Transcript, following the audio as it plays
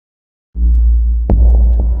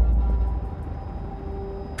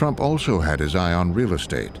Trump also had his eye on real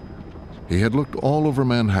estate. He had looked all over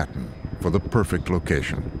Manhattan for the perfect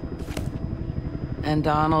location. And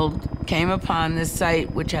Donald came upon this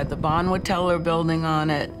site which had the Bonwit Teller building on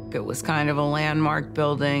it. It was kind of a landmark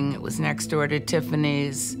building. It was next door to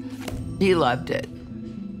Tiffany's. He loved it.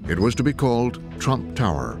 It was to be called Trump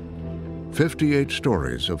Tower. 58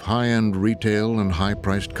 stories of high-end retail and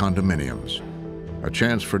high-priced condominiums. A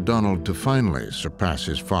chance for Donald to finally surpass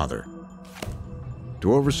his father.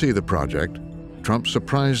 To oversee the project, Trump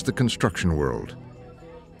surprised the construction world.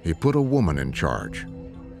 He put a woman in charge.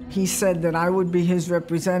 He said that I would be his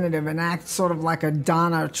representative and act sort of like a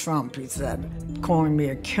Donna Trump, he said, calling me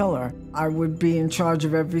a killer. I would be in charge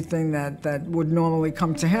of everything that would normally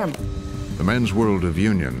come to him. The men's world of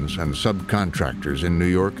unions and subcontractors in New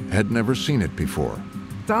York had never seen it before.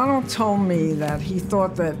 Donald told me that he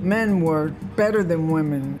thought that men were better than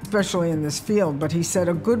women, especially in this field, but he said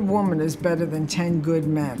a good woman is better than 10 good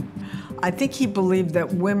men. I think he believed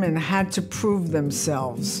that women had to prove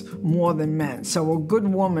themselves more than men, so a good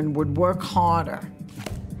woman would work harder.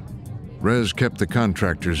 Rez kept the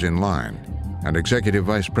contractors in line, and Executive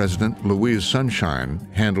Vice President Louise Sunshine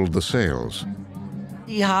handled the sales.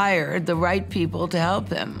 He hired the right people to help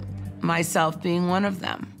him, myself being one of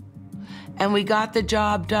them. And we got the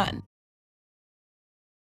job done.